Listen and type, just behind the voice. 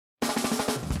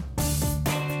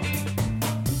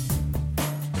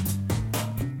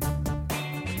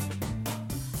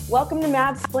Welcome to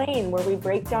Mavsplain, where we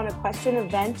break down a question,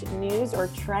 event, news, or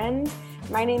trend.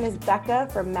 My name is Becca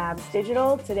from Mavs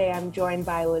Digital. Today I'm joined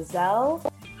by Lizelle.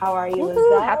 How are you,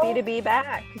 Lizelle? Happy to be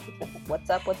back. What's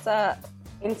up?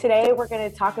 And today we're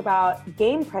going to talk about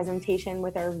game presentation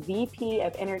with our VP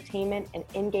of Entertainment and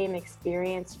In-Game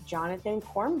Experience, Jonathan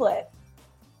Kornblith.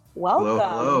 Welcome.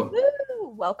 Hello.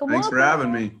 Woo! Welcome. Thanks for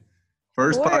having me.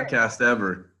 First podcast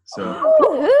ever. So,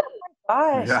 Oh my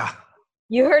gosh. yeah.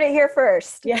 You heard it here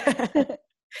first. Yeah.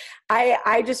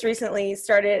 I just recently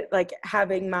started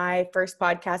having my first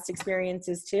podcast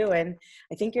experiences too, and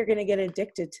I think you're going to get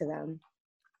addicted to them.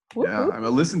 Yeah, I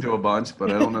listened to a bunch,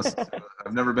 but I don't necessarily,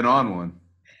 I've never been on one.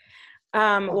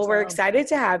 Well, we're excited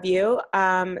to have you.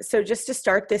 So just to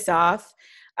start this off,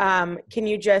 can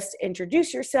you just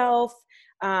introduce yourself,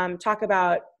 talk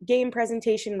about game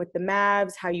presentation with the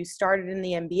Mavs, how you started in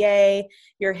the NBA,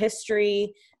 your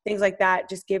history, things like that.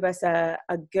 Just give us a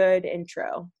good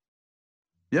intro.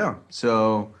 Yeah,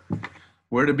 so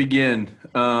where to begin?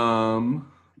 I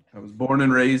was born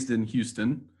and raised in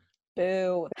Houston.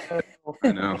 Boo.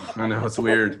 I know, it's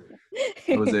weird.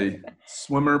 I was a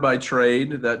swimmer by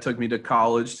trade. That took me to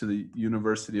college, to the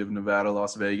University of Nevada,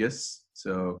 Las Vegas.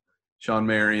 So Sean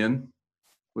Marion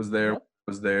was there,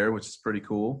 which is pretty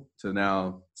cool to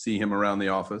now see him around the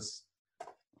office.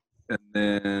 And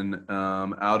then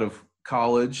out of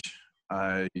college,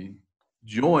 I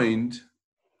joined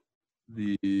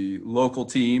the local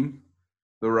team,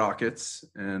 the Rockets,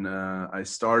 and I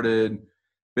started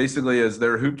basically as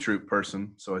their hoop troop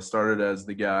person. So I started as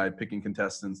the guy picking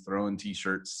contestants, throwing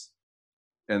T-shirts,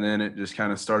 and then it just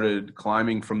kind of started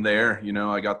climbing from there. You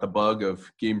know, I got the bug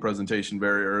of game presentation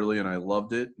very early, and I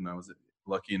loved it, and I was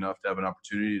lucky enough to have an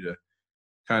opportunity to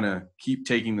kind of keep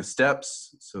taking the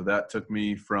steps. So that took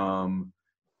me from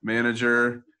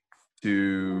manager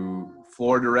to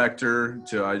floor director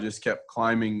to I just kept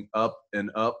climbing up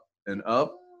and up and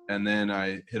up. And then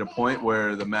I hit a point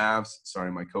where the Mavs,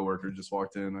 sorry, my coworker just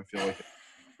walked in. I feel like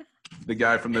the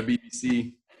guy from the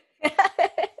BBC.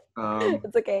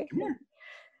 It's okay. Come here.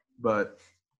 But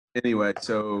anyway,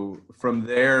 so from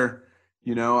there,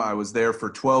 you know, I was there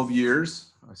for 12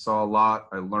 years. I saw a lot.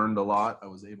 I learned a lot. I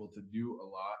was able to do a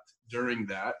lot during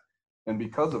that. And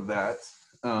because of that,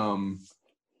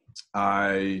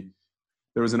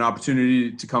 there was an opportunity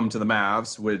to come to the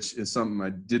Mavs, which is something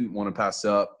I didn't want to pass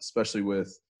up, especially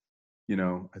with, you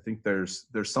know, I think there's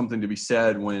something to be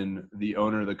said when the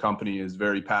owner of the company is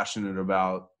very passionate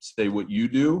about, say, what you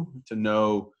do, to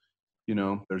know, you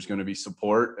know, there's going to be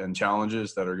support and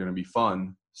challenges that are going to be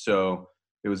fun. So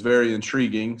it was very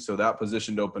intriguing. So that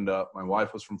position opened up. My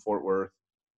wife was from Fort Worth.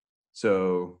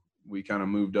 So we kind of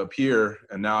moved up here,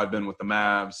 and now I've been with the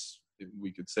Mavs.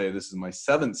 We could say this is my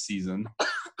 7th season.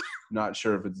 Not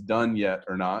sure if it's done yet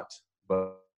or not,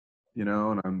 but, you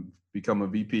know, and I'm become a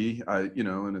VP,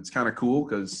 and it's kind of cool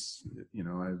because, you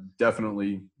know, I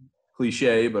definitely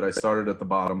cliche, but I started at the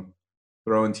bottom,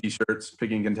 throwing T-shirts,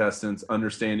 picking contestants,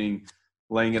 understanding,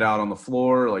 laying it out on the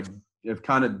floor. Like, I've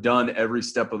kind of done every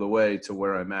step of the way to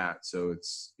where I'm at. So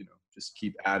it's, you know, just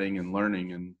keep adding and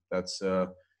learning. And that's, where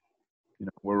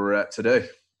we're at today.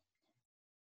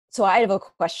 So I have a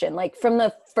question, like from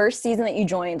the first season that you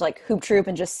joined, like Hoop Troop,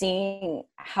 and just seeing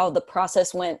how the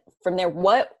process went from there,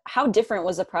 how different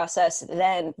was the process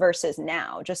then versus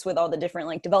now, just with all the different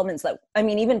like developments that, I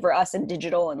mean, even for us in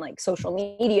digital and like social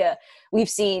media, we've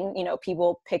seen, you know,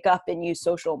 people pick up and use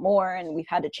social more, and we've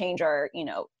had to change our, you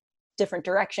know, different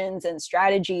directions and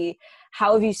strategy.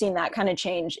 How have you seen that kind of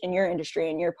change in your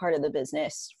industry and your part of the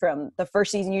business from the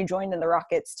first season you joined in the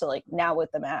Rockets to like now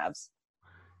with the Mavs?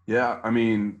 Yeah, I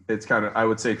mean, it's kind of, I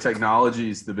would say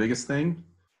technology is the biggest thing.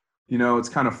 You know, it's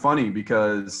kind of funny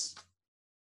because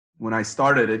when I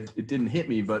started, it didn't hit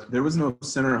me, but there was no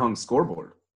center hung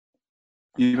scoreboard,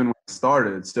 even when I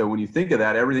started. So when you think of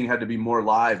that, everything had to be more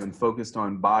live and focused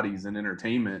on bodies and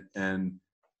entertainment. And,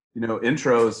 you know,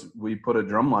 intros, we put a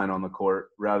drum line on the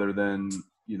court rather than,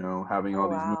 you know, having all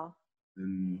these moves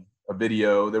and a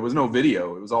video. There was no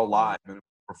video. It was all live and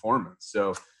performance.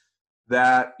 So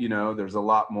that, you know, there's a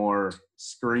lot more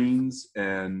screens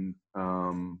and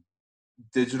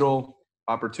digital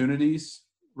opportunities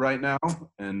right now.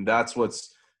 And that's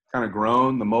what's kind of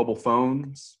grown, the mobile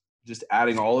phones, just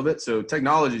adding all of it. So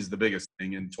technology is the biggest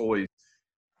thing. And toys,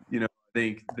 you know, I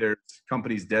think there's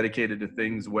companies dedicated to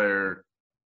things where,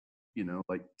 you know,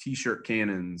 like T-shirt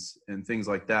cannons and things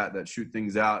like that shoot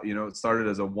things out. You know, it started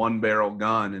as a 1-barrel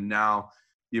gun, and now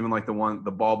even like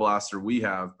the ball blaster we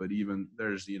have, but even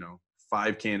there's, you know,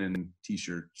 5 cannon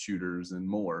T-shirt shooters and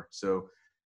more. So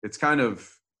it's kind of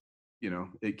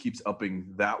it keeps upping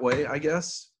that way, I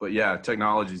guess. But yeah,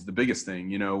 technology is the biggest thing.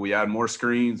 We add more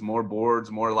screens, more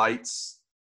boards, more lights,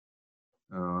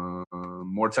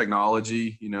 more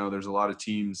technology. There's a lot of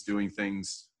teams doing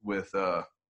things with,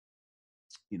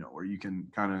 where you can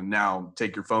kind of now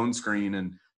take your phone screen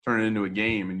and turn it into a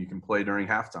game, and you can play during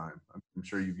halftime. I'm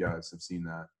sure you guys have seen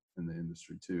that in the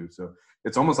industry too. So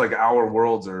it's almost like our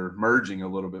worlds are merging a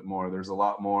little bit more. There's a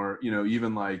lot more,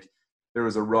 even like there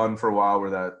was a run for a while where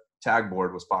that tag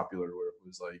board was popular, where it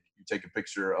was like you take a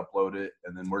picture, upload it,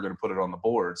 and then we're going to put it on the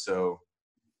board. So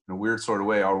in a weird sort of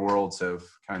way, our worlds have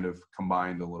kind of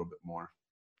combined a little bit more.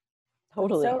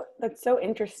 Totally. So that's so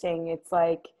interesting. It's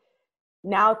like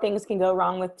now things can go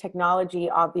wrong with technology,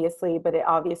 obviously, but it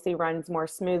obviously runs more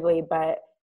smoothly. But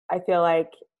I feel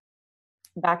like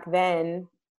back then,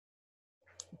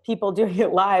 people doing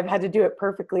it live had to do it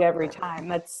perfectly every time.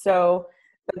 That's so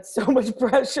much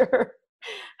pressure.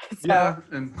 Yeah,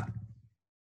 and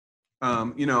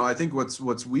I think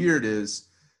what's weird is,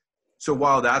 so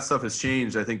while that stuff has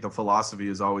changed, I think the philosophy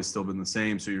has always still been the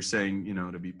same. So you're saying,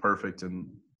 to be perfect and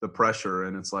the pressure,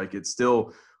 and it's like it's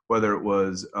still, whether it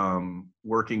was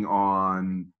working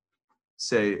on,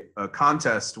 say, a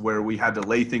contest where we had to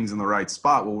lay things in the right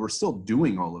spot. Well, we're still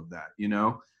doing all of that.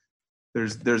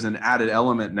 There's an added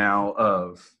element now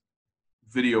of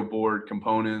video board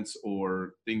components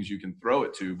or things you can throw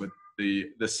it to, but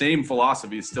the same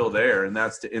philosophy is still there, and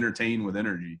that's to entertain with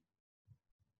energy.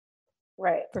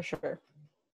 Right. For sure.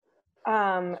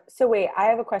 So wait, I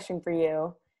have a question for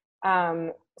you.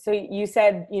 So you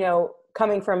said,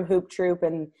 coming from Hoop Troop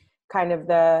and kind of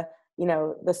the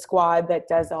squad that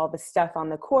does all the stuff on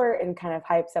the court and kind of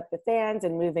hypes up the fans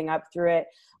and moving up through it.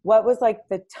 What was like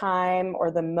the time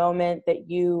or the moment that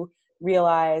you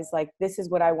realized, like, this is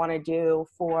what I want to do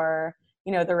for,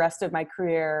 the rest of my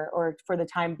career, or for the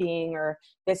time being, or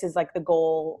this is like the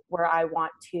goal where I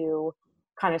want to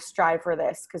kind of strive for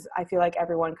this? Because I feel like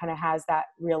everyone kind of has that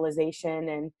realization.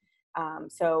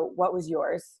 And so what was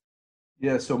yours?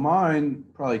 Yeah, so mine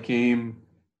probably came,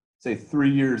 say,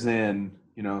 3 years in,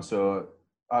 so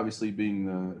obviously being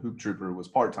the hoop trooper was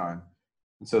part-time.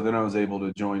 And so then I was able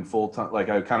to join full-time. Like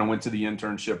I kind of went to the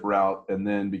internship route and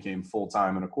then became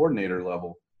full-time in a coordinator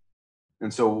level.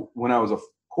 And so when I was a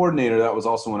coordinator, that was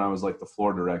also when I was like the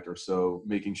floor director. So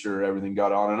making sure everything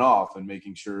got on and off, and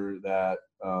making sure that,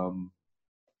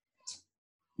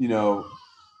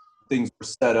 things were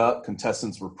set up,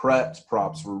 contestants were prepped,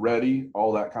 props were ready,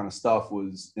 all that kind of stuff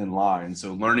was in line.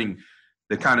 So learning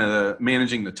the kind of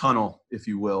managing the tunnel, if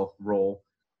you will, role.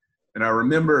 And I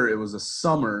remember it was a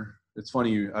summer. It's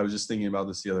funny, I was just thinking about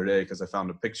this the other day because I found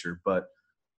a picture, but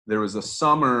there was a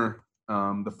summer,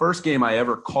 the first game I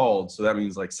ever called, so that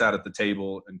means like sat at the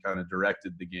table and kind of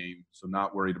directed the game, so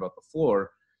not worried about the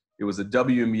floor. It was a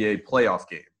WNBA playoff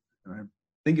game. And I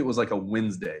think it was like a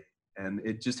Wednesday. And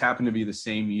it just happened to be the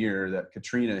same year that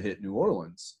Katrina hit New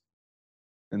Orleans.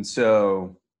 And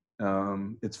so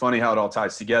it's funny how it all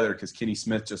ties together, because Kenny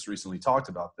Smith just recently talked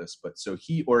about this. But so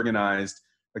he organized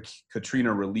a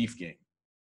Katrina relief game.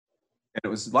 And it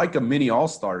was like a mini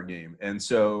all-star game. And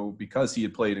so because he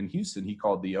had played in Houston, he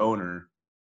called the owner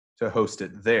to host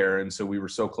it there. And so we were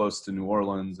so close to New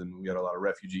Orleans, and we had a lot of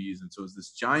refugees. And so it was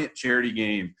this giant charity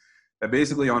game that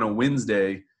basically on a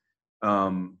Wednesday,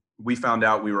 we found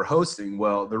out we were hosting.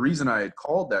 Well, the reason I had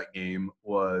called that game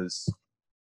was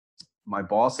my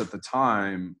boss at the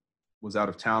time was out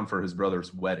of town for his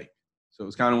brother's wedding. So it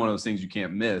was kind of one of those things you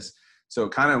can't miss. So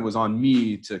it kind of was on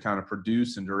me to kind of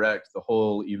produce and direct the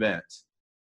whole event.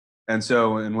 And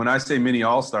so, and when I say mini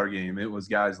all-star game, it was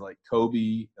guys like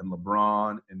Kobe and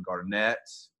LeBron and Garnett.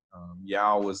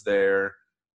 Yao was there,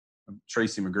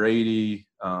 Tracy McGrady,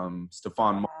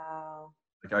 Stephon. Wow.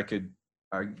 Like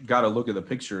I got to look at the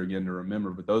picture again to remember,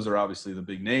 but those are obviously the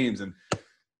big names. And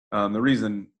the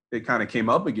reason it kind of came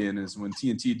up again is when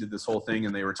TNT did this whole thing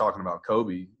and they were talking about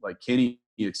Kobe, like Kenny,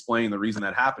 he explained the reason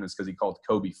that happened is because he called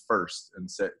Kobe first and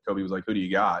said, Kobe was like, who do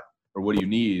you got? Or what do you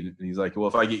need? And he's like, well,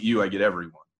 if I get you, I get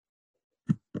everyone.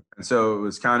 And so it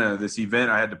was kind of this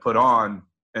event I had to put on,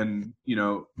 and,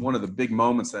 one of the big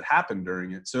moments that happened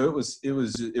during it. So it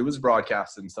was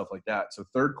broadcasted and stuff like that. So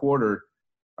third quarter,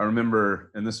 I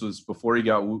remember, and this was before he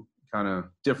got kind of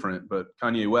different, but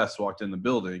Kanye West walked in the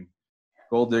building,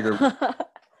 Gold Digger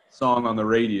song on the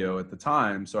radio at the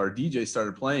time. So our DJ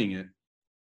started playing it,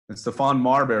 and Stephon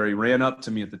Marbury ran up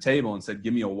to me at the table and said,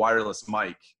 give me a wireless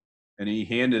mic. And he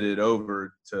handed it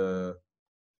over to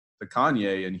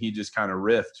Kanye, and he just kind of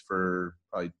riffed for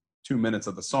probably 2 minutes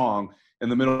of the song in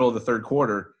the middle of the third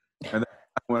quarter. And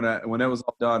then when it was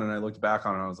all done and I looked back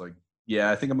on it, I was like,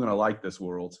 yeah, I think I'm going to like this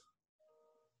world.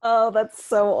 Oh, that's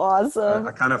so awesome.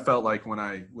 I kind of felt like when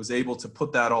I was able to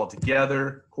put that all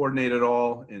together, coordinate it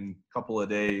all in a couple of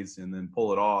days, and then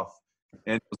pull it off,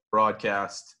 and it was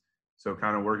broadcast. So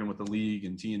kind of working with the league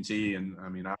and TNT, and I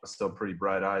mean, I was still pretty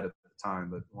bright-eyed at the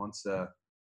time, but once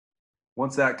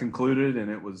that concluded and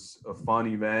it was a fun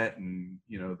event, and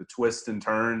the twists and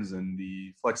turns and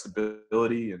the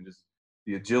flexibility and just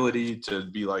the agility to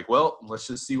be like, well, let's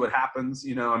just see what happens.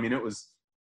 I mean, it was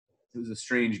a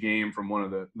strange game from one of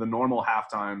the normal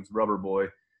halftimes. Rubber Boy,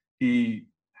 he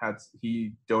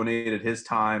donated his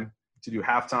time to do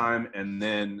halftime, and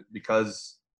then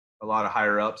because a lot of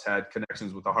higher ups had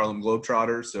connections with the Harlem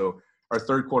Globetrotters, so our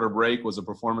third quarter break was a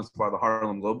performance by the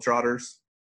Harlem Globetrotters.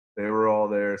 They were all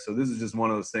there. So this is just one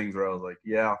of those things where I was like,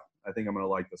 yeah, I think I'm going to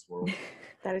like this world.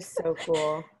 That is so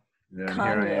cool. Yeah, and here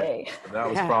I am. So that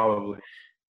was probably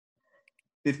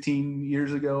 15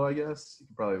 years ago, I guess.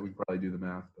 We could probably do the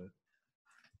math, but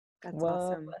that's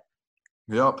awesome.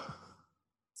 Yep.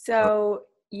 So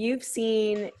you've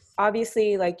seen,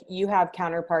 obviously, like you have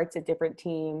counterparts at different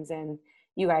teams, and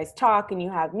you guys talk and you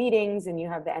have meetings and you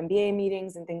have the NBA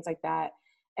meetings and things like that.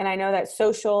 And I know that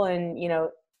social and,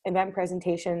 event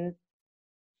presentation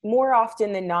more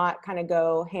often than not kind of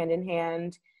go hand in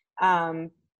hand.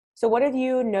 So what have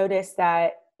you noticed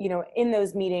that, in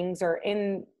those meetings or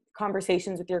in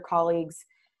conversations with your colleagues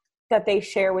that they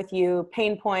share with you,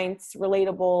 pain points,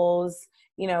 relatables,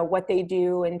 what they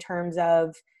do in terms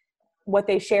of what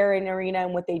they share in arena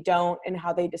and what they don't and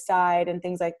how they decide and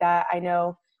things like that? I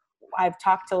know I've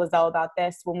talked to Lizelle about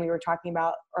this when we were talking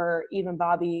about, or even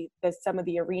Bobby, some of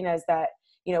the arenas that,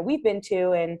 we've been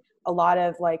to, and a lot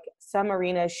of like some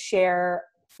arenas share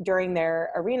during their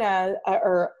arena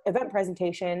or event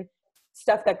presentation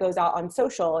stuff that goes out on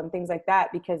social and things like that,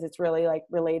 because it's really like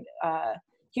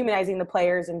humanizing the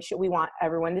players, and we want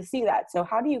everyone to see that. So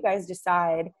how do you guys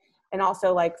decide? And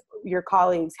also like your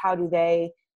colleagues, how do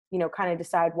they, kind of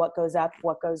decide what goes up,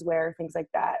 what goes where, things like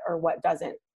that, or what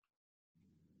doesn't?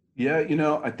 Yeah,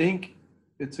 I think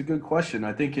it's a good question.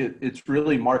 I think it's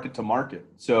really market to market.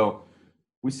 So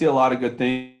we see a lot of good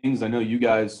things. I know you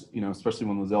guys, especially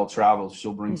when Lizelle travels,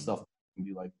 she'll bring stuff and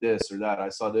be like this or that. I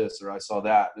saw this or I saw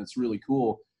that. And it's really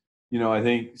cool. I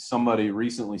think somebody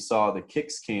recently saw the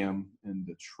Kicks Cam in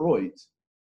Detroit,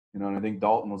 and I think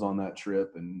Dalton was on that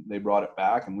trip, and they brought it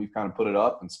back, and we've kind of put it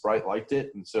up, and Sprite liked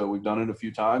it. And so we've done it a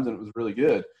few times, and it was really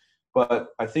good. But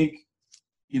I think,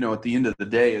 at the end of the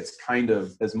day, it's kind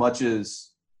of, as much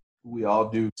as we all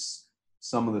do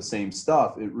some of the same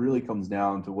stuff, it really comes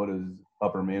down to what does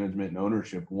upper management and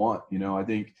ownership want. I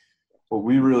think what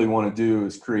we really want to do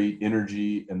is create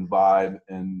energy and vibe,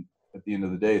 and at the end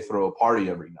of the day, throw a party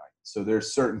every night. So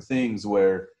there's certain things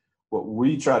where what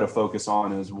we try to focus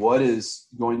on is what is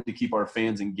going to keep our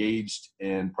fans engaged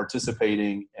and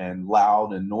participating and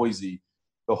loud and noisy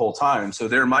the whole time. So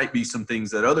there might be some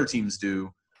things that other teams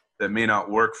do that may not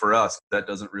work for us. That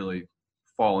doesn't really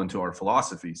fall into our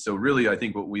philosophy. So really, I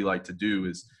think what we like to do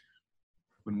is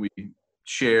when we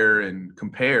share and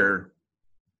compare,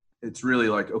 it's really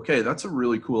like, okay, that's a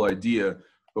really cool idea,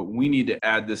 but we need to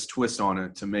add this twist on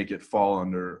it to make it fall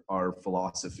under our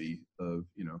philosophy of,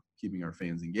 keeping our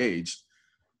fans engaged.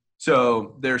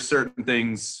 So there's certain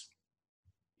things,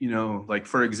 like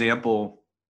for example,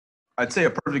 I'd say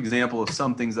a perfect example of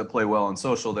some things that play well on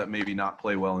social that maybe not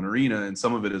play well in arena. And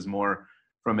some of it is more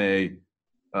from a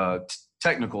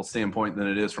technical standpoint than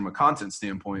it is from a content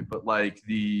standpoint. But like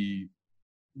the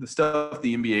stuff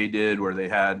the NBA did where they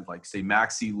had like, say,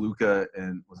 Maxey, Luka,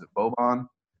 and was it Boban,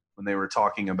 when they were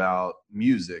talking about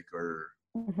music, or,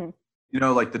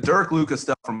 like the Dirk Luka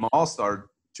stuff from All-Star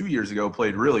 2 years ago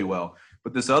played really well.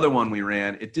 But this other one we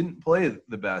ran, it didn't play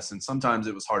the best. And sometimes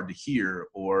it was hard to hear,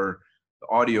 or the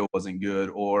audio wasn't good,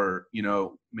 or,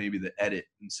 maybe the edit.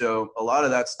 And so a lot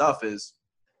of that stuff is,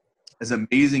 as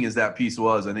amazing as that piece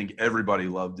was, I think everybody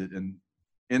loved it. And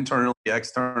internally,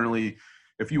 externally,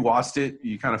 if you watched it,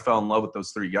 you kind of fell in love with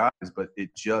those three guys, but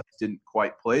it just didn't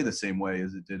quite play the same way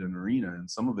as it did in arena. And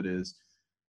some of it is,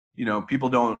 people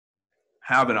don't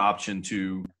have an option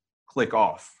to click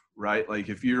off, right? Like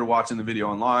if you're watching the video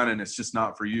online and it's just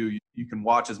not for you, you can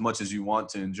watch as much as you want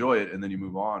to enjoy it, and then you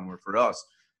move on. Where for us,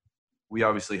 we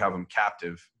obviously have them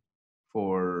captive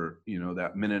for,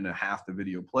 that minute and a half the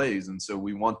video plays. And so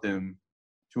we want them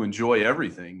to enjoy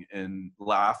everything and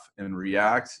laugh and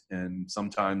react. And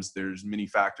sometimes there's many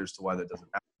factors to why that doesn't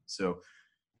happen. So,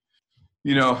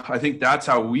 I think that's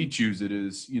how we choose it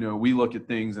is, we look at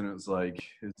things and it's like,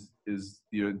 is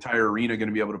the entire arena going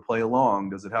to be able to play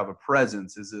along? Does it have a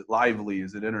presence? Is it lively?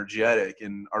 Is it energetic?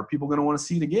 And are people going to want to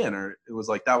see it again? Or it was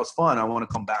like, that was fun, I want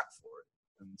to come back for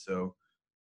it. And so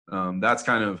That's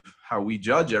kind of how we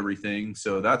judge everything.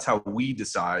 So that's how we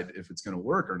decide if it's going to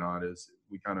work or not, is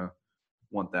we kind of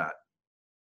want that.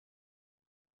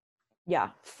 Yeah,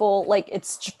 full, like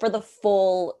it's for the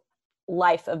full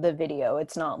life of the video.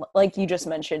 It's not like you just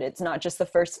mentioned, it's not just the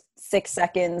first 6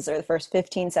 seconds or the first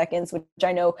 15 seconds, which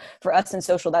I know for us in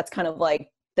social, that's kind of like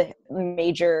the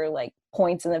major like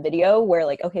points in the video where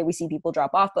like, okay, we see people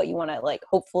drop off, but you want to like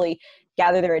hopefully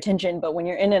gather their attention. But when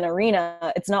you're in an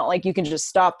arena, it's not like you can just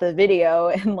stop the video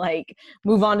and like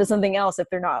move on to something else if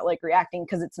they're not like reacting,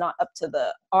 because it's not up to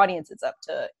the audience, it's up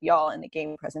to y'all in the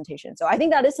game presentation. So I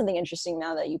think that is something interesting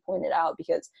now that you pointed out,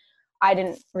 because I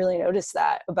didn't really notice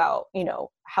that about, you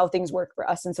know, how things work for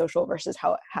us in social versus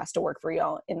how it has to work for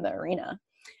y'all in the arena.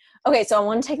 Okay, so I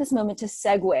want to take this moment to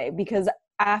segue, because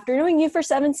after knowing you for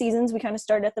 7 seasons, we kind of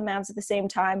started at the Mavs at the same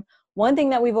time. One thing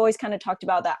that we've always kind of talked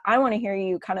about that I want to hear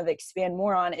you kind of expand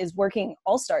more on is working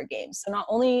all-star games. So not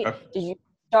only did you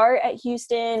start at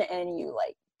Houston and you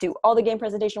like do all the game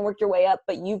presentation, work your way up,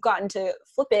 but you've gotten to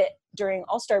flip it during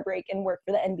all-star break and work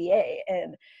for the NBA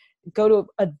and go to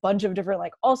a bunch of different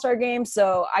like all-star games.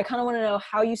 So I kind of want to know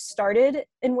how you started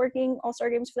in working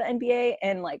all-star games for the NBA,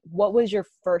 and like what was your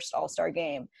first all-star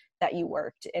game that you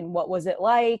worked, and what was it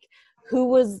like? Who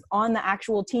was on the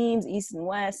actual teams, East and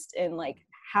West, and like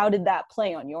how did that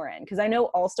play on your end? Because I know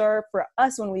all-star for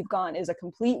us when we've gone is a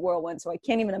complete whirlwind, so I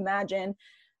can't even imagine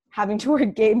having to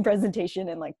work game presentation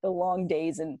and like the long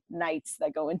days and nights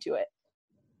that go into it.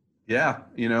 Yeah,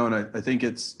 you know, and I think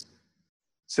it's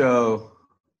so.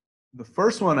 The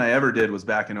first one I ever did was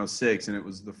back in 06, and it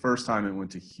was the first time it went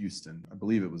to Houston. I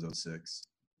believe it was 06.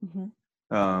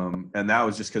 Mm-hmm. And that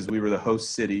was just because we were the host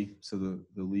city. So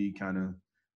the league kind of,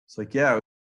 it's like, yeah,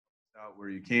 out where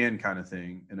you can kind of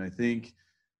thing. And I think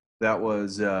that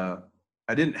was, I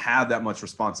didn't have that much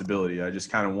responsibility. I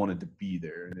just kind of wanted to be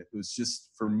there. And it was just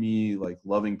for me, like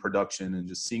loving production and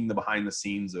just seeing the behind the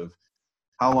scenes of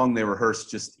how long they rehearse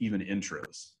just even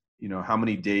intros. You know, how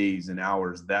many days and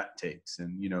hours that takes.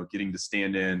 And, you know, getting to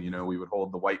stand in, you know, we would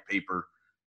hold the white paper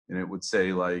and it would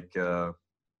say like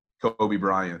Kobe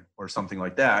Bryant or something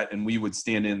like that. And we would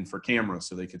stand in for camera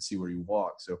so they could see where you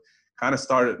walk. So kind of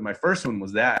started, my first one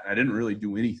was that. I didn't really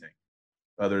do anything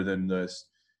other than this,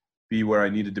 be where I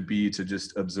needed to be to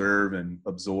just observe and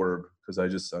absorb. Cause I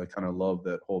kind of love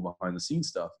that whole behind the scenes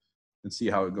stuff and see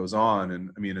how it goes on.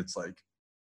 And I mean, it's like,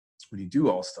 when you do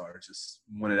all-star, just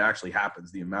when it actually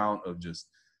happens, the amount of just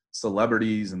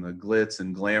celebrities and the glitz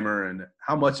and glamour and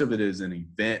how much of it is an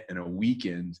event and a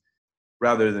weekend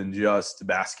rather than just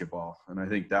basketball. And I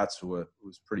think that's what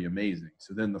was pretty amazing.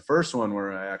 So then the first one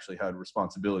where I actually had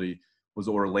responsibility was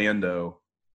Orlando.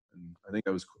 And I think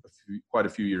that was quite a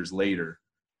few years later.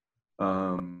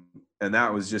 And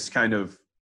that was just kind of,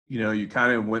 you know, you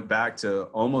kind of went back to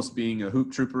almost being a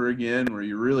hoop trooper again, where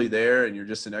you're really there and you're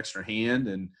just an extra hand.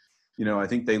 And, you know, I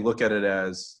think they look at it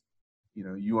as, you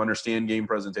know, you understand game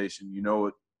presentation, you know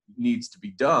what needs to be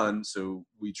done. So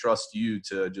we trust you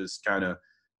to just kind of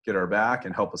get our back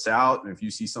and help us out. And if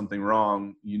you see something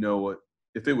wrong, you know what,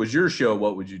 if it was your show,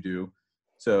 what would you do?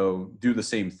 So do the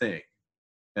same thing.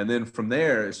 And then from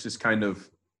there, it's just kind of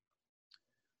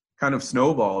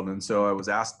snowballed. And so I was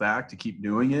asked back to keep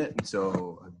doing it. And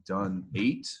so I've done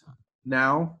 8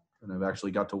 now, and I've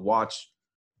actually got to watch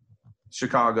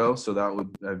Chicago. So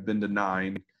I've been to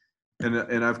 9,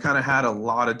 and I've kind of had a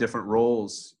lot of different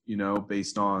roles, you know,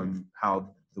 based on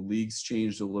how the league's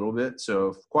changed a little bit.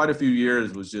 So quite a few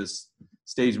years was just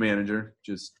stage manager,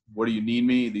 just what do you need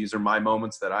me? These are my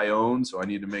moments that I own. So I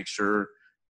need to make sure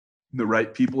the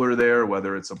right people are there,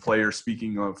 whether it's a player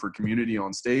speaking for community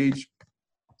on stage,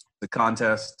 the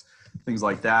contest, things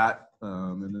like that.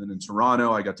 And then in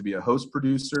Toronto, I got to be a host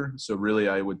producer. So really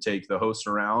I would take the hosts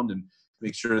around and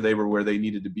make sure they were where they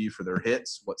needed to be for their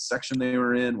hits, what section they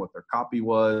were in, what their copy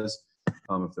was,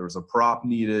 if there was a prop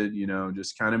needed, you know,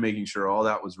 just kind of making sure all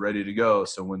that was ready to go.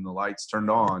 So when the lights turned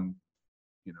on,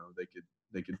 you know,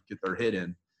 they could get their hit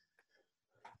in.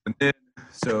 And then,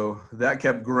 so that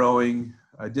kept growing.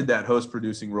 I did that host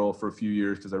producing role for a few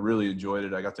years because I really enjoyed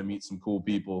it. I got to meet some cool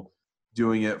people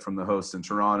doing it, from the host in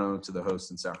Toronto to the host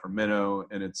in Sacramento.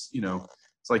 And it's, you know,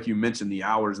 it's like you mentioned, the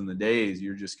hours and the days,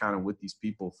 you're just kind of with these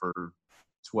people for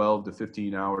 12 to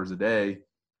 15 hours a day,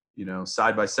 you know,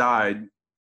 side by side,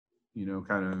 you know,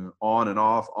 kind of on and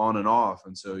off.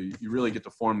 And so you really get to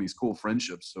form these cool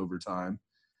friendships over time.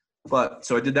 But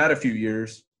so I did that a few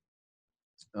years.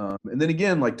 And then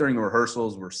again, like during the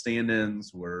rehearsals, we're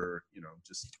stand-ins, we're, you know,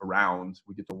 just around.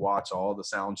 We get to watch all the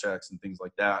sound checks and things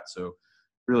like that. So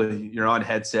really, you're on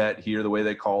headset, hear the way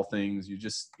they call things. You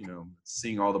just, you know,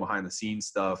 seeing all the behind the scenes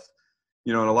stuff,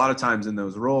 you know, and a lot of times in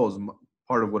those roles,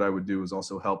 part of what I would do is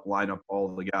also help line up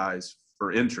all the guys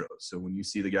for intros. So when you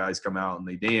see the guys come out and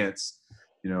they dance,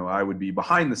 I would be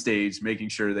behind the stage making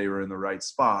sure they were in the right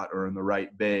spot or in the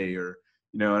right bay, or,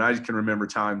 and I can remember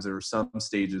times there were some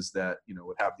stages that,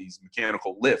 would have these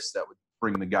mechanical lifts that would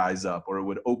bring the guys up, or it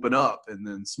would open up and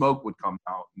then smoke would come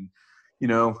out. And,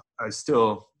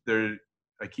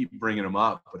 I keep bringing them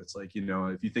up, but it's like,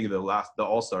 if you think of the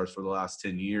All-Stars for the last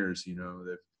 10 years, they've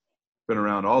been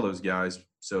around all those guys.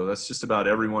 So that's just about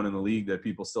everyone in the league that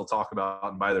people still talk about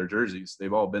and buy their jerseys.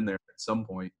 They've all been there at some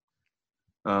point.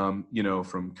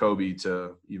 From Kobe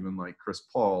to even like Chris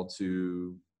Paul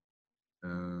to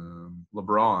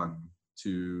LeBron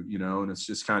to, and it's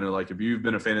just kind of like, if you've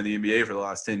been a fan of the NBA for the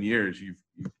last 10 years, you've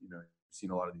seen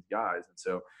a lot of these guys. And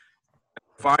so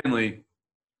finally,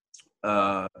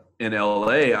 in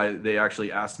LA, they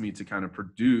actually asked me to kind of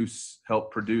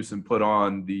help produce and put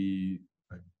on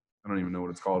I don't even know what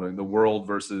it's called, the World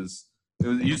versus,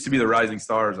 it used to be the Rising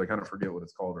Stars. I kind of forget what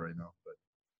it's called right now, but,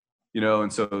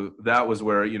 and so that was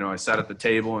where, I sat at the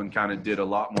table and kind of did a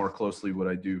lot more closely what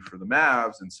I do for the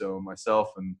Mavs. And so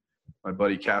myself and my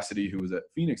buddy Cassidy, who was at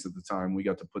Phoenix at the time, we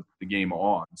got to put the game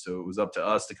on. So it was up to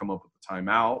us to come up with the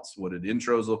timeouts. What did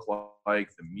intros look like?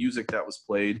 The music that was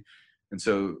played. And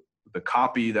so the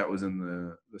copy that was in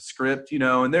the script,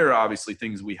 and there are obviously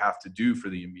things we have to do for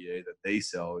the NBA that they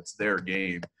sell. It's their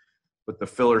game. But the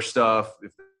filler stuff,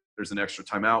 if there's an extra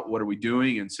timeout, what are we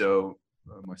doing? And so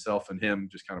myself and him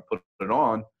just kind of put it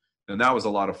on. And that was a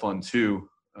lot of fun too,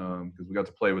 because we got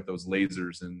to play with those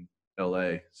lasers in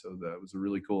LA. So that was a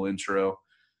really cool intro.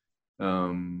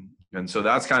 And so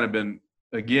that's kind of been,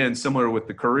 again, similar with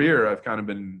the career. I've kind of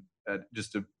been at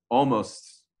just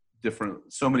almost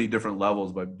so many different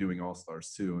levels by doing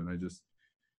All-Stars too. And I just,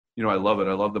 I love it.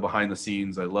 I love the behind the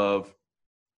scenes. I love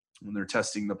when they're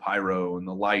testing the pyro and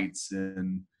the lights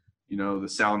and, the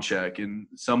sound check. And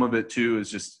some of it too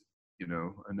is just,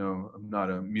 I know I'm not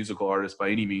a musical artist by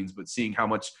any means, but seeing how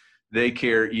much they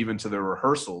care even to their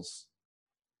rehearsals.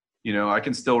 I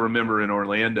can still remember in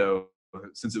Orlando,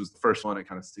 since it was the first one, it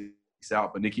kind of sticks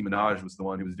out, but Nicki Minaj was the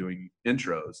one who was doing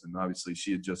intros. And obviously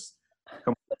she had just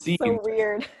come on the scene. So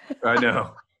weird. I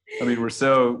know. I mean, we're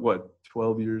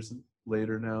 12 years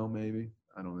later now, maybe?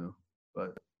 I don't know.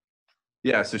 But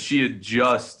yeah, so she had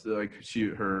just I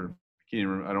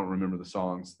don't remember the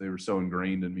songs. They were so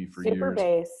ingrained in me for years. Super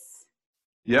Bass.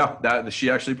 Yeah, she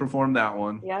actually performed that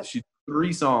one. Yep. She did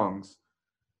 3 songs.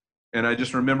 And I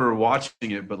just remember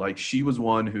watching it, but like she was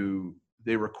one who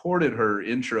they recorded her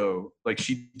intro. Like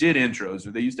she did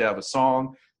intros. They used to have a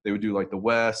song. They would do like the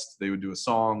West. They would do a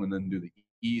song and then do the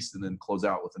East and then close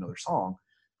out with another song.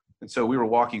 And so we were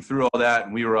walking through all that,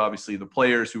 and we were obviously the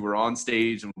players who were on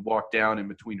stage and would walk down in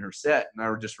between her set. And I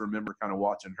would just remember kind of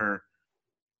watching her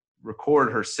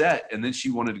record her set, and then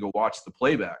she wanted to go watch the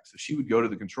playback. So she would go to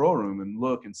the control room and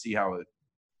look and see how it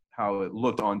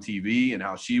looked on TV and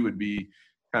how she would be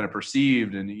kind of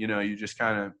perceived. And, you just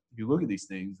you look at these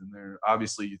things, and they're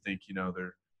obviously, you think,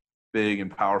 they're big and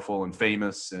powerful and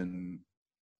famous and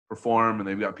perform, and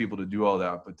they've got people to do all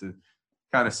that. But to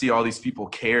kind of see all these people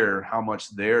care how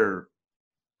much their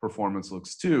performance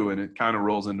looks too, and it kind of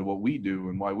rolls into what we do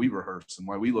and why we rehearse and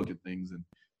why we look at things and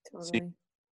see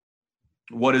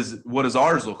what does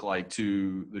ours look like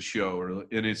to the show, or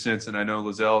in a sense. And I know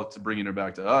Lizelle, to bringing her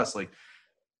back to us, like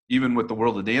even with the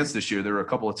World of Dance this year, there were a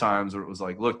couple of times where it was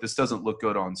like, look, this doesn't look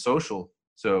good on social,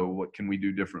 so what can we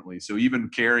do differently? So even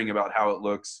caring about how it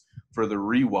looks for the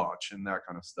rewatch and that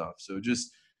kind of stuff. So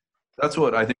just that's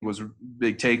what I think was a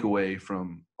big takeaway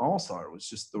from All-Star, was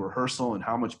just the rehearsal and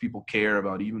how much people care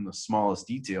about even the smallest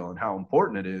detail and how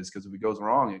important it is, because if it goes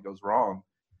wrong, it goes wrong.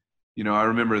 I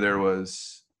remember there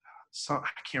was I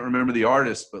can't remember the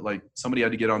artist, but like somebody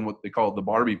had to get on what they called the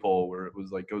Barbie pole, where it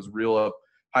was like goes real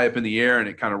high up in the air and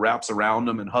it kind of wraps around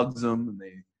them and hugs them, and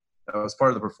that was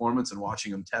part of the performance, and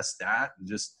watching them test that, and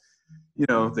just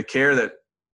the care that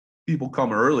people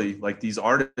come early, like these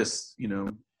artists,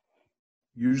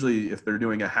 usually if they're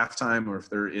doing a halftime or if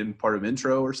they're in part of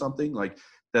intro or something, like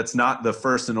that's not the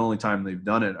first and only time they've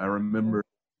done it. I remember,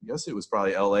 I guess it was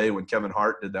probably LA when Kevin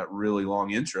Hart did that really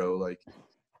long intro. Like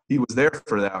he was there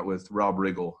for that with Rob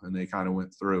Riggle, and they kind of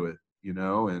went through it,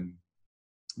 and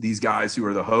these guys who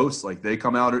are the hosts, like they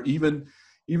come out, or even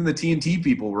the TNT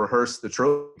people rehearse the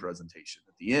trophy presentation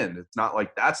at the end. It's not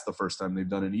like that's the first time they've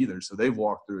done it either. So they've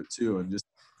walked through it too, and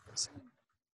just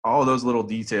all those little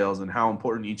details and how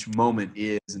important each moment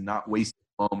is, and not wasting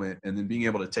a moment, and then being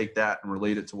able to take that and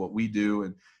relate it to what we do.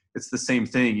 And it's the same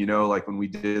thing, like when we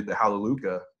did the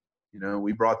Hallelujah,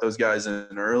 we brought those guys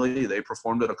in early. They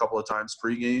performed it a couple of times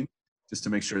pregame. just to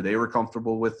make sure they were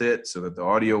comfortable with it so that the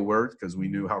audio worked, because we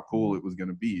knew how cool it was going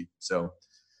to be. So,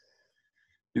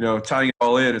 tying it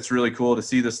all in, it's really cool to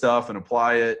see the stuff and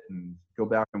apply it and go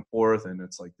back and forth. And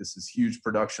it's like, this is huge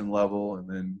production level. And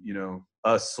then,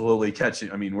 us slowly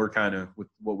catching, we're kind of, with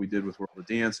what we did with World of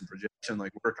Dance and projection,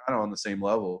 like we're kind of on the same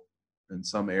level in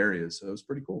some areas. So it was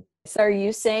pretty cool. So are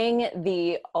you saying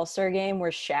the All-Star game where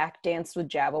Shaq danced with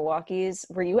Jabberwockies,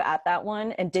 were you at that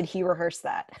one? And did he rehearse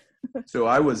that? So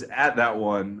I was at that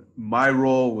one. My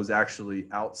role was actually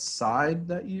outside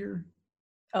that year.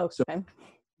 Oh, so okay.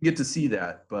 Get to see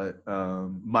that. But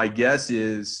my guess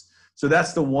is, so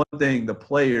that's the one thing, the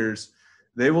players,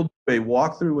 they will do a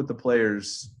walkthrough with the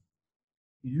players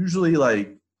usually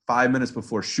like 5 minutes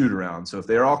before shoot around. So if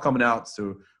they're all coming out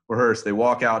to rehearse, they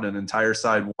walk out an entire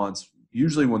side once,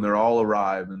 usually when they're all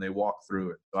arrived, and they walk through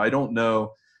it. So I don't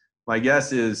know. My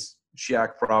guess is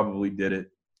Shaq probably did it.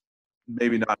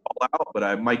 Maybe not all out,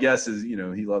 but my guess is, he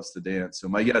loves to dance. So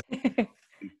my guess,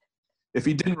 if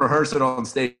he didn't rehearse it on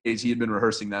stage, he had been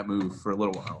rehearsing that move for a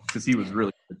little while because he was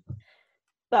really good.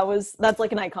 That's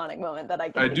like an iconic moment that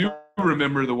I do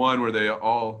remember the one where the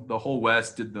whole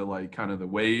West did the like kind of the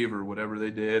wave or whatever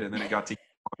they did, and then it got to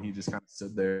him, he just kind of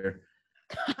stood there.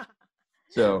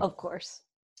 So of course.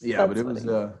 Yeah, but it was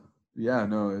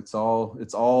it's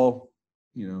all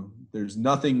there's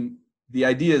nothing. The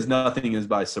idea is nothing is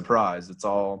by surprise. It's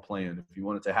all planned. If you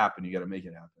want it to happen, you got to make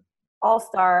it happen.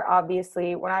 All-Star,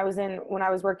 obviously, when I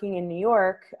was working in New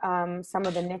York, some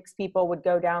of the Knicks people would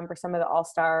go down for some of the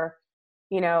All-Star,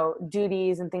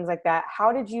 duties and things like that.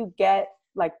 How did you get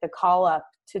like the call up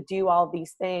to do all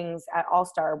these things at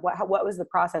All-Star? What was the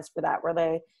process for that? Were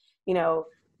they,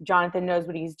 Jonathan knows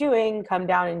what he's doing, come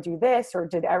down and do this, or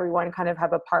did everyone kind of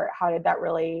have a part? How did that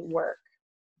really work?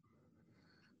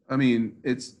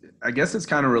 I guess it's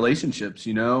kind of relationships,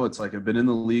 it's like I've been in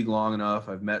the league long enough.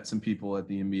 I've met some people at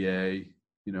the NBA.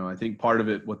 I think part of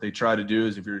it, what they try to do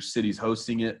is if your city's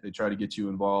hosting it, they try to get you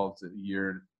involved a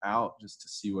year out just to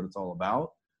see what it's all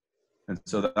about. And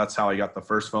so that's how I got the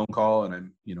first phone call.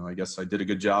 And I guess I did a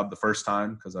good job the first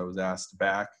time because I was asked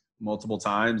back multiple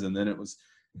times. And then it was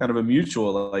kind of a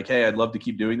mutual, like, hey, I'd love to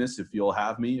keep doing this if you'll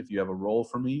have me, if you have a role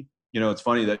for me. It's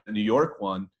funny that the New York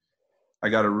one,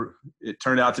 it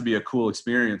turned out to be a cool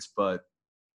experience, but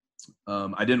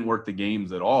I didn't work the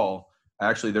games at all.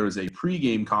 Actually, there was a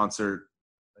pregame concert,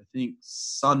 I think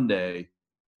Sunday.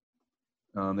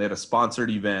 They had a sponsored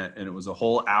event, and it was a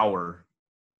whole hour,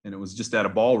 and it was just at a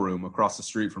ballroom across the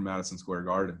street from Madison Square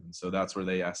Garden. And so that's where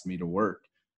they asked me to work.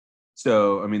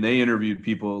 So, they interviewed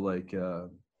people like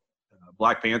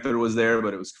Black Panther was there,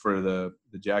 but it was for the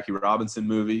Jackie Robinson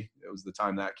movie. It was the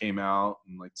time that came out.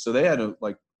 And so they had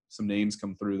some names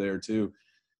come through there too.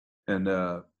 And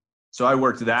so I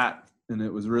worked that, and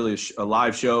it was really a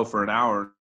live show for an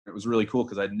hour. It was really cool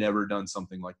because I'd never done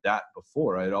something like that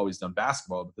before. I had always done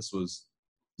basketball, but this was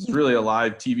really a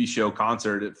live TV show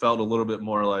concert. It felt a little bit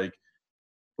more like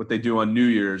what they do on New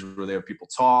Year's, where they have people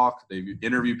talk, they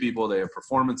interview people, they have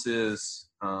performances,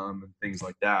 and things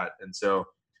like that. And so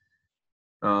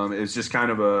it's just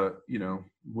kind of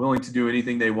willing to do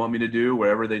anything they want me to do,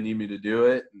 wherever they need me to do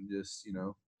it. And just,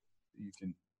 you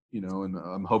can, and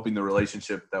I'm hoping the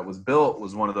relationship that was built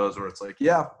was one of those where it's like,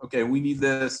 yeah, okay, we need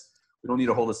this. We don't need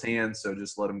to hold his hand, so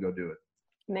just let him go do it.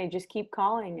 And they just keep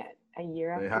calling it a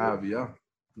year after. They have, yeah.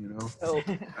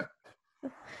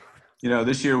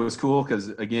 This year was cool because,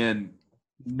 again,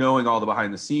 knowing all the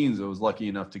behind the scenes, I was lucky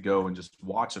enough to go and just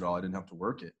watch it all. I didn't have to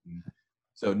work it. And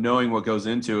so knowing what goes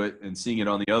into it and seeing it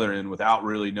on the other end without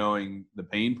really knowing the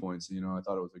pain points, I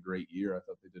thought it was a great year. I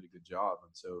thought they did a good job.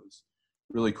 And so it was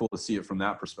really cool to see it from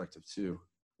that perspective too.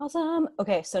 Awesome.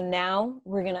 Okay, so now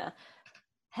we're going to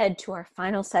head to our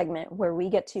final segment where we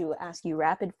get to ask you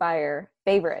rapid fire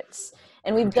favorites.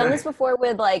 And we've done this before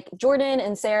with like Jordan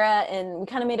and Sarah, and we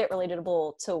kind of made it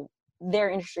relatable to their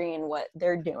industry and what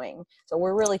they're doing. So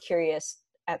we're really curious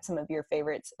at some of your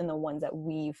favorites and the ones that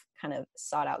we've kind of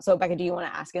sought out. So Becca, do you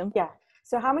want to ask him? Yeah.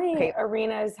 So how many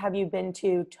arenas have you been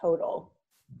to total?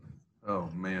 Oh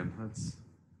man, that's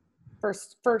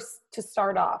first to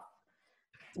start off,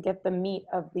 to get the meat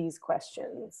of these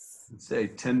questions. I'd say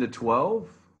 10 to 12.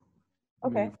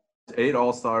 Okay. 8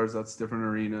 All-Stars, that's different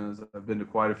arenas. I've been to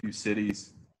quite a few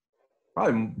cities.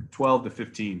 Probably 12 to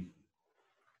 15.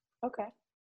 Okay.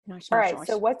 Nice. All right.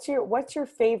 So what's your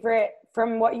favorite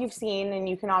from what you've seen? And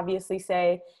you can obviously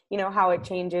say, how it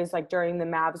changes like during the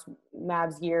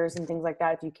Mavs years and things like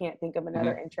that, if you can't think of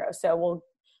another intro. So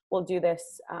we'll do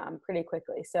this pretty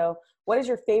quickly. So what is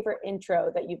your favorite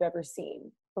intro that you've ever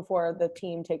seen before the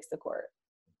team takes the court?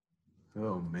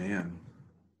 Oh man.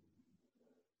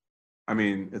 I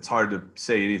mean, it's hard to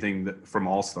say anything from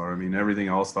All Star. I mean, everything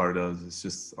All Star does is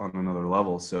just on another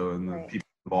level. So, and the Right. people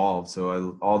involved.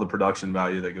 So, all the production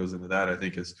value that goes into that, I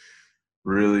think, is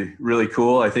really, really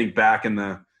cool. I think back in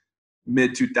the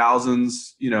mid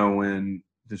 2000s, when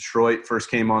Detroit first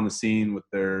came on the scene with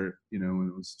their, when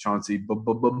it was Chauncey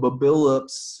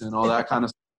Billups and all that kind of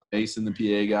stuff, Mason, the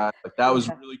PA guy, like that was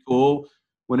really cool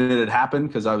when it had happened,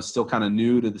 because I was still kind of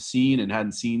new to the scene and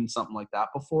hadn't seen something like that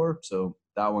before. So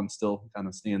that one still kind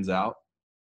of stands out.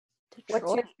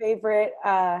 What's your favorite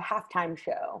halftime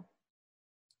show?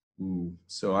 Ooh,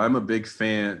 so I'm a big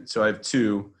fan. So I have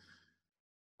two.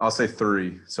 I'll say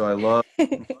three. So I love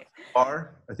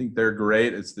bar. I think they're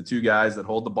great. It's the two guys that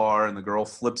hold the bar and the girl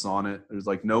flips on it. There's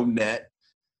like no net.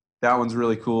 That one's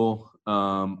really cool.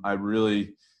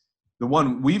 The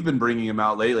one we've been bringing him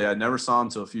out lately, I never saw him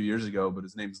until a few years ago, but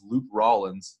his name's Luke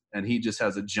Rollins, and he just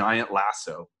has a giant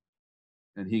lasso.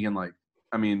 And he can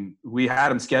we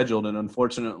had him scheduled, and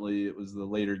unfortunately it was the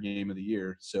later game of the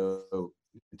year, so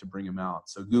to bring him out.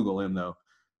 So Google him, though.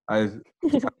 I was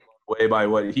kind of blown away by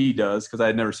what he does, because I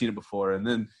had never seen it before. And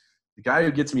then the guy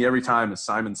who gets me every time is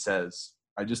Simon Says.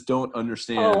 I just don't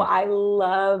understand. Oh, I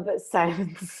love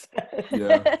Simon Says.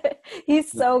 Yeah.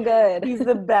 He's so good. He's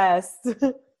the best.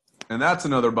 And that's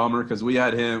another bummer, because we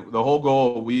had him. The whole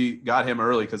goal, we got him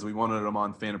early because we wanted him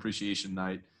on Fan Appreciation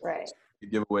Night. Right. So we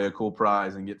could give away a cool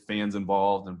prize and get fans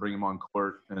involved and bring him on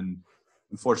court. And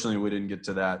unfortunately, we didn't get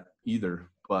to that either.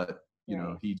 But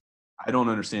I don't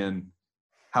understand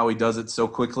how he does it so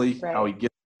quickly. Right.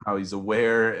 How he's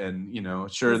aware, and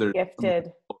sure, they're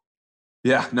gifted.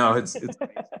 Yeah, no, it's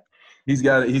he's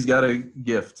got a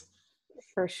gift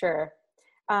for sure.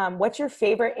 What's your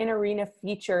favorite in-arena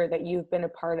feature that you've been a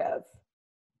part of?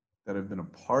 That I've been a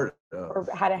part of, or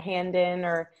had a hand in,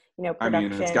 or production? I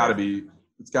mean, it's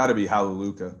got to be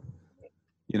Hallelujah.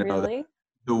 Really?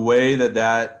 The way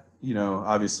that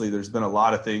obviously there's been a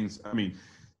lot of things. I mean,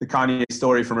 the Kanye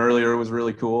story from earlier was a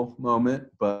really cool moment,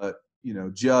 but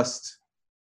just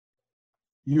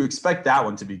you expect that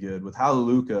one to be good. With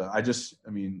Hallelujah,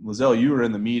 Lizelle, you were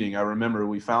in the meeting. I remember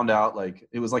we found out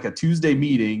it was like a Tuesday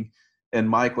meeting, and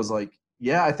Mike was like,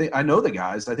 yeah, I know the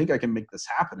guys. I think I can make this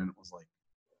happen. And it was like,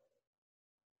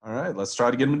 all right, let's try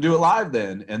to get them to do it live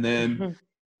then. And then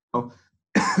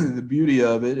the beauty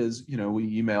of it is,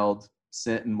 we emailed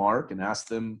Sint and Mark and asked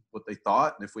them what they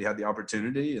thought and if we had the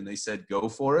opportunity, and they said, go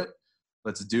for it.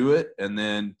 Let's do it. And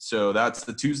then, so that's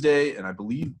the Tuesday, and I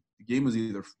believe the game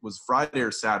was Friday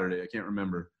or Saturday. I can't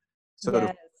remember. So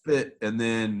to fit, and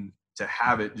then to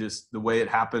have it just the way it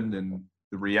happened, and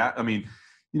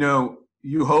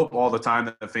you hope all the time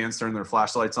that the fans turn their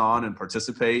flashlights on and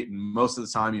participate, and most of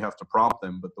the time you have to prompt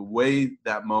them. But the way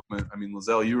that moment,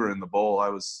 Lizelle, you were in the bowl. I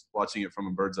was watching it from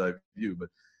a bird's eye view, but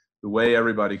the way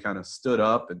everybody kind of stood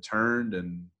up and turned,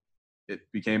 and it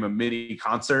became a mini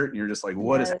concert, and you're just like,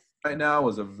 what is happening right now,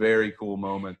 was a very cool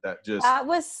moment. That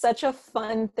was such a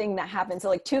fun thing that happened.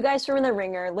 So two guys from The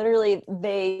Ringer, literally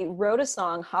they wrote a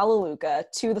song, Hallelujah,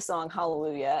 to the song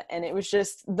Hallelujah. And it was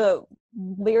just, the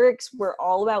lyrics were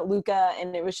all about Luka,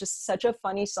 and it was just such a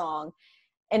funny song.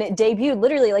 And it debuted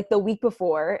literally the week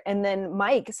before. And then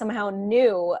Mike somehow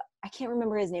knew, I can't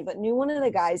remember his name, but knew one of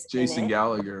the guys. Jason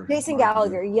Gallagher. Jason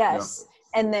Gallagher, yes. Yeah.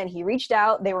 And then he reached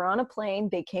out. They were on a plane.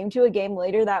 They came to a game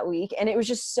later that week. And it was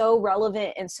just so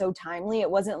relevant and so timely.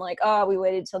 It wasn't like, oh, we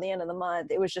waited till the end of the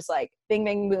month. It was just like, bing,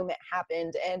 bang, boom, it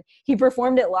happened. And he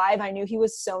performed it live. I knew he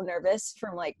was so nervous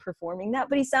from performing that,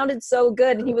 but he sounded so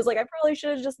good. And he was like, I probably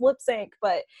should have just lip sync.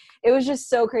 But it was just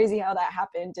so crazy how that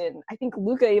happened. And I think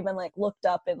Luka even looked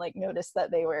up and noticed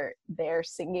that they were there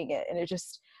singing it. And it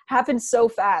just happened so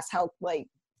fast how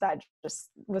that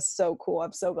just was so cool.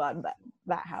 I'm so glad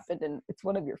that happened, and it's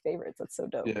one of your favorites. That's so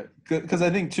dope. Yeah, because I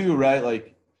think too,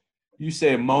 right? You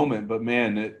say a moment, but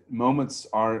man, moments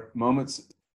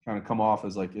kind of come off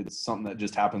as it's something that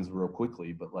just happens real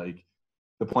quickly. But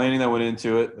the planning that went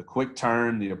into it, the quick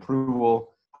turn, the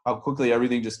approval, how quickly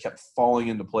everything just kept falling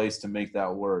into place to make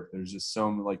that work. There's just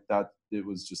so that. It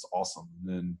was just awesome. And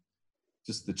then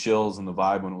just the chills and the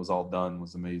vibe when it was all done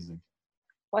was amazing.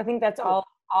 Well, I think that's all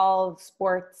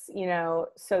sports,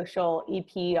 social,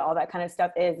 EP, all that kind of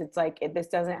stuff is. It's this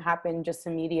doesn't happen just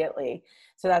immediately.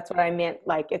 So that's what I meant.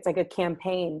 It's like a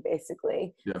campaign,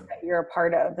 basically, that you're a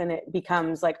part of, and it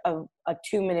becomes a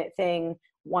 2-minute thing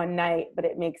one night, but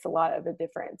it makes a lot of a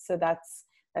difference. So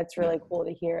that's really cool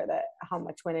to hear that, how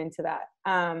much went into that.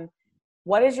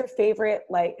 What is your favorite,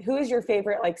 who is your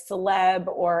favorite celeb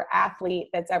or athlete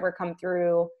that's ever come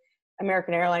through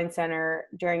American Airlines Center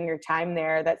during your time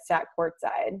there that sat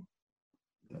courtside?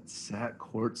 That sat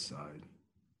courtside.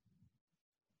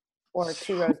 Or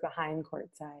 2 rows behind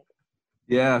courtside.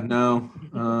 Yeah, no.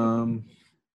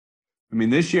 I mean,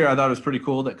 this year I thought it was pretty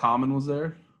cool that Common was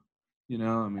there. You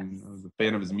know, I mean, I was a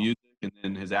fan of his music and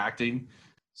then his acting.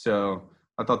 So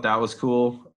I thought that was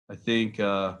cool. I think,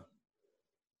 trying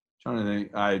to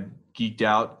think, I geeked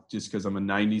out just because I'm a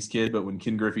 90s kid, but when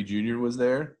Ken Griffey Jr. was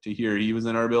there, to hear he was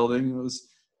in our building, it was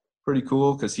pretty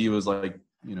cool because he was like,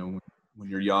 you know, when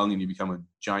you're young and you become a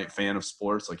giant fan of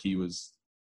sports, like he was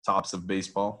tops of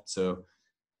baseball. So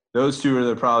those two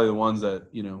are probably the ones that,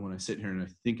 you know, when I sit here and I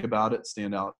think about it,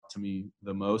 stand out to me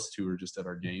the most, who are just at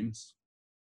our games.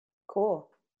 Cool.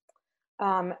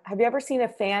 Have you ever seen a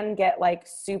fan get like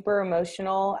super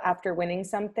emotional after winning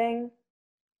something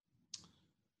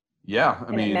Yeah, I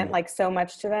and it mean, meant like so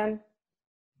much to them?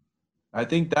 I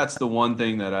think that's the one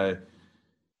thing that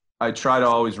I try to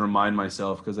always remind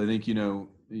myself, because I think, you know,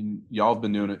 y'all have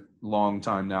been doing it a long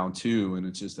time now too, and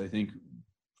it's just, I think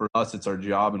for us it's our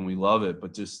job and we love it,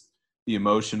 but just the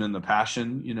emotion and the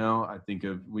passion, you know, I think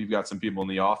we've got some people in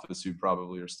the office who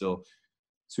probably are still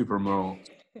super emotional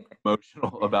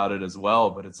about it as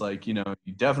well, but it's like, you know,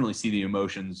 you definitely see the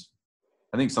emotions.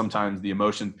 I think sometimes the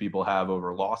emotions people have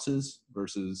over losses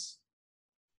versus,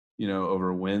 you know,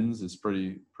 over wins is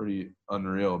pretty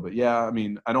unreal. But yeah, I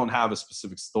mean, I don't have a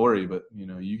specific story, but you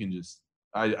know, you can just,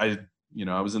 you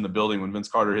know, I was in the building when Vince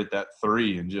Carter hit that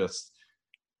 3, and just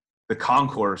the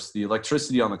concourse, the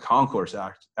electricity on the concourse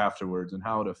afterwards, and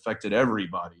how it affected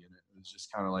everybody. And it was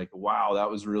just kind of like, wow, that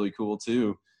was really cool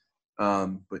too.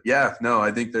 But yeah, no,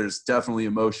 I think there's definitely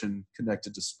emotion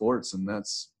connected to sports, and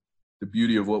that's the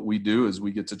beauty of what we do, is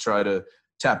we get to try to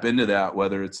tap into that,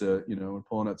 whether it's you know, we're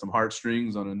pulling at some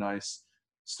heartstrings on a nice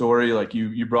story. Like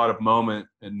you brought up moment,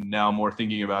 and now more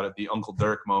thinking about it, the Uncle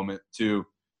Dirk moment too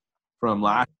from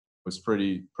last year was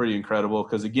pretty incredible,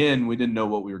 because again, we didn't know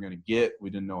what we were going to get.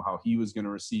 We didn't know how he was going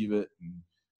to receive it, and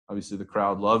obviously the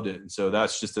crowd loved it. And so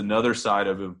that's just another side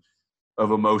of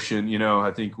emotion. You know,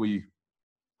 I think we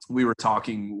were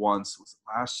talking once, was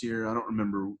it last year? I don't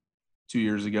remember, 2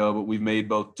 years ago, but we've made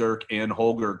both Dirk and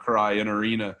Holger cry in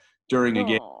arena during a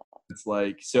game. Oh, It's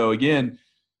like, so again,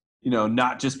 you know,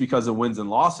 not just because of wins and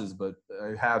losses, but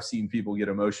I have seen people get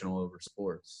emotional over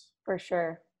sports. For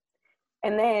sure.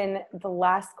 And then the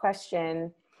last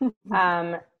question,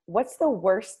 what's the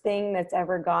worst thing that's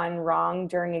ever gone wrong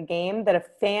during a game that a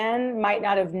fan might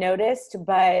not have noticed,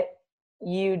 but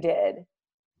you did?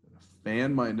 A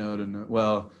fan might know.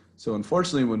 Well, so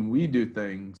unfortunately, when we do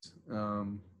things,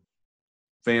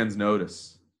 fans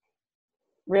notice.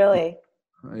 Really?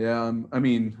 Yeah, I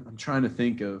mean, I'm trying to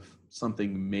think of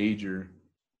something major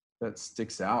that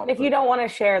sticks out. If you don't want to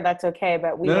share, that's okay,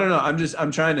 but we No.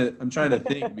 I'm trying to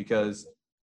think, because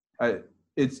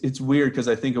it's weird, because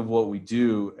I think of what we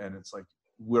do, and it's like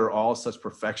we're all such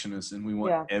perfectionists and we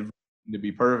want everything to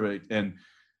be perfect. And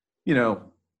you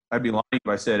know, I'd be lying if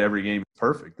I said every game is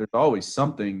perfect. There's always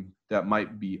something that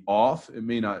might be off. It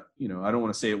may not, you know, I don't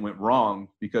want to say it went wrong,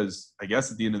 because I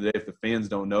guess at the end of the day, if the fans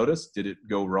don't notice, did it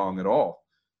go wrong at all?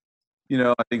 You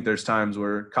know, I think there's times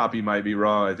where copy might be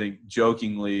wrong. I think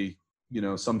jokingly, you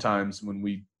know, sometimes when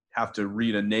we have to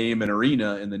read a name in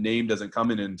arena and the name doesn't come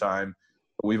in time,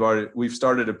 but we've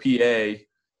started a PA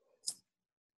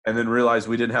and then realized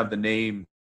we didn't have the name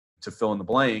to fill in the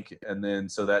blank, and then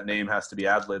so that name has to be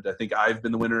ad-libbed. I think I've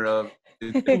been the winner of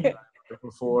it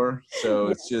before, so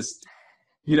it's just,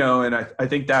 you know, and I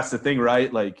think that's the thing,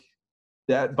 right? Like,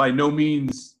 that by no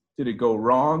means did it go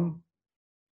wrong,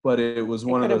 but it was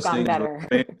one of those things where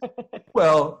fans,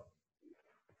 well,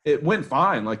 it went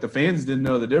fine. Like, the fans didn't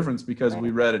know the difference because we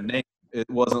read a name. It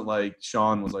wasn't like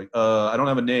Sean was like, I don't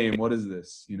have a name. What is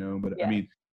this? You know, but I mean,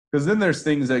 because then there's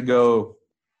things that go,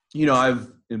 you know,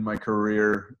 in my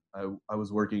career, I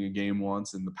was working a game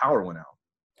once and the power went out.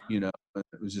 You know,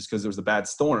 it was just because there was a bad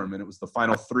storm, and it was the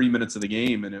final 3 minutes of the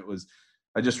game. And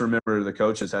I just remember the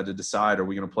coaches had to decide, are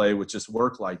we going to play with just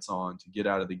work lights on to get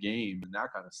out of the game and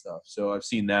that kind of stuff. So I've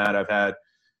seen that.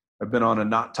 I've been on a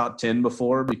not top 10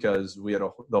 before, because we had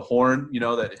the horn, you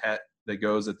know, that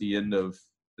goes at the end of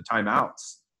the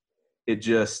timeouts. It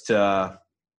just, the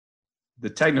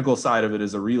technical side of it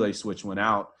is a relay switch went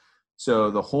out.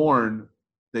 So the horn,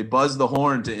 they buzzed the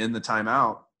horn to end the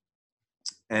timeout,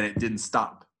 and it didn't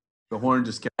stop. The horn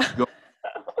just kept going.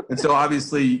 And so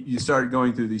obviously you started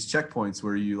going through these checkpoints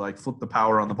where you like flip the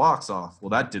power on the box off. Well,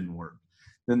 that didn't work.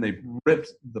 Then they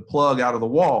ripped the plug out of the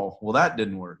wall. Well, that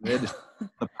didn't work. They had to shut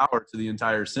the power to the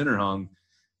entire center hung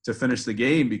to finish the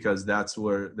game, because that's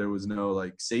where there was no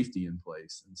like safety in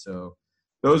place. And so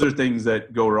those are things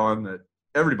that go wrong that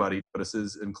everybody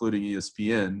notices, including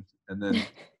ESPN. And then,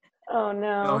 oh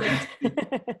no, you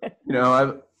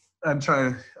know, I'm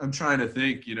trying to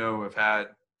think. You know, I've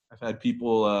had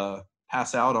people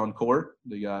pass out on court.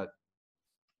 They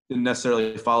didn't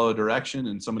necessarily follow a direction,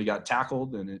 and somebody got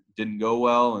tackled, and it didn't go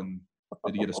well, and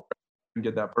had to get and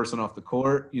get that person off the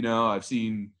court. You know, I've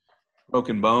seen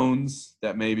broken bones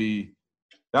that might be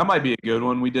a good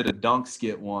one. We did a dunk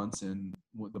skit once, and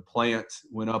the plant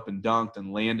went up and dunked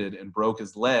and landed and broke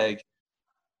his leg.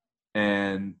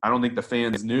 And I don't think the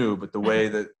fans knew, but the way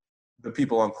that the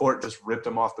people on court just ripped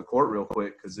him off the court real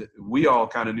quick, because we all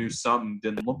kind of knew something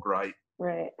didn't look right.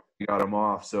 Right. We got him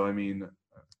off. So, I mean,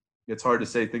 it's hard to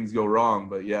say things go wrong,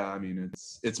 but yeah, I mean,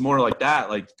 it's more like that.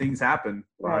 Like, things happen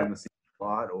behind the scenes a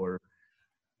lot, or,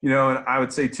 you know, and I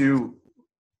would say too,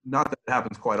 not that it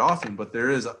happens quite often, but there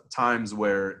is times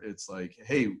where it's like,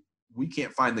 hey, we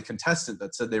can't find the contestant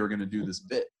that said they were going to do this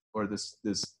bit or this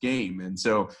game. And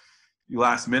so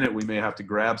last minute, we may have to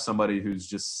grab somebody who's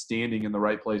just standing in the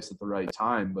right place at the right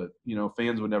time. But, you know,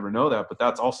 fans would never know that. But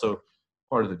that's also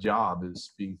part of the job,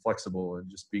 is being flexible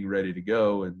and just being ready to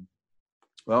go. And,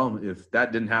 well, if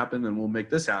that didn't happen, then we'll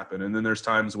make this happen. And then there's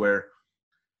times where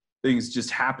things just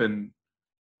happen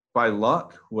by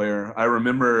luck, where I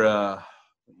remember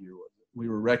we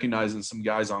were recognizing some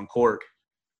guys on court,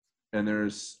 and it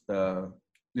was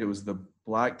the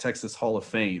Black Texas Hall of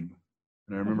Fame.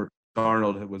 And I remember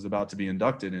Arnold was about to be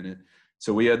inducted in it.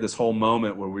 So we had this whole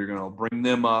moment where we were going to bring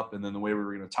them up, and then the way we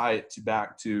were going to tie it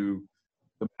back to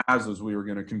the Mavs was we were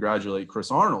going to congratulate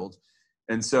Chris Arnold.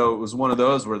 And so it was one of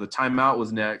those where the timeout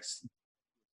was next.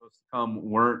 Supposed to come,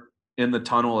 weren't in the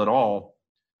tunnel at all.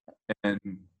 And,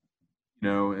 you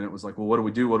know, and it was like, well, what do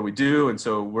we do? What do we do? And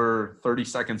so we're 30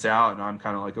 seconds out, and I'm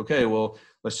kind of like, okay, well,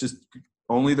 let's just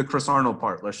only the Chris Arnold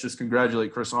part. Let's just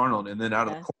congratulate Chris Arnold. And then out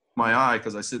of the corner of my eye,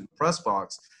 because I sit in the press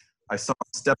box, I saw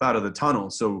him step out of the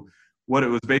tunnel. So what it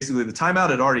was basically, the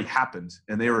timeout had already happened,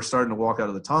 and they were starting to walk out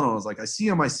of the tunnel. I was like, I see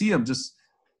him. Just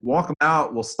walk him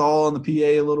out. We'll stall on the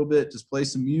PA a little bit, just play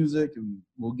some music, and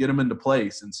we'll get him into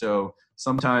place. And so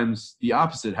sometimes the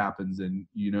opposite happens, and,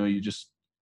 you know, you just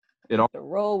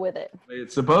roll with it.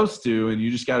 It's supposed to, and you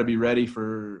just got to be ready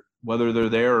for whether they're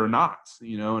there or not,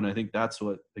 you know. And I think that's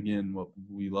what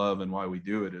we love and why we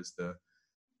do it, is the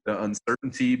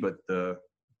uncertainty, but the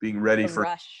being ready for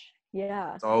rush.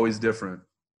 Yeah, it's always different.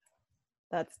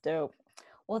 That's dope.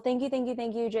 Well, thank you,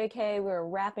 JK. We're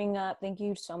wrapping up. Thank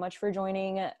you so much for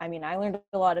joining. I mean, I learned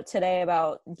a lot today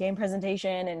about game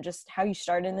presentation and just how you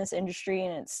started in this industry,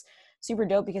 and it's super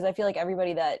dope because I feel like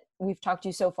everybody that we've talked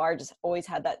to so far just always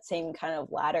had that same kind of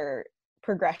ladder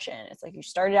progression. It's like you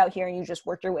started out here and you just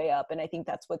worked your way up. And I think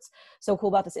that's what's so cool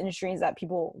about this industry, is that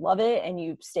people love it and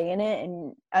you stay in it.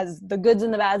 And as the goods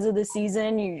and the bads of the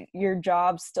season, your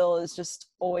job still is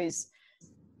just always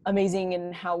amazing,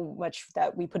 and how much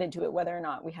that we put into it, whether or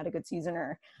not we had a good season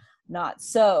or not.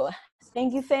 So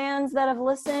thank you, fans that have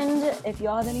listened. If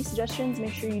y'all have any suggestions,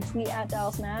 make sure you tweet at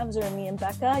Dallas Mavs or me and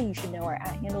Becca. You should know our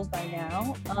 @handles by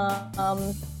now.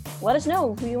 Let us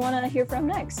know who you want to hear from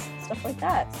next, stuff like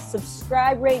that.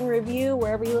 Subscribe, rate, and review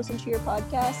wherever you listen to your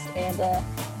podcast. And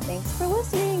thanks for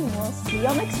listening. We'll see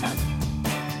y'all next time.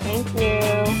 Thank you.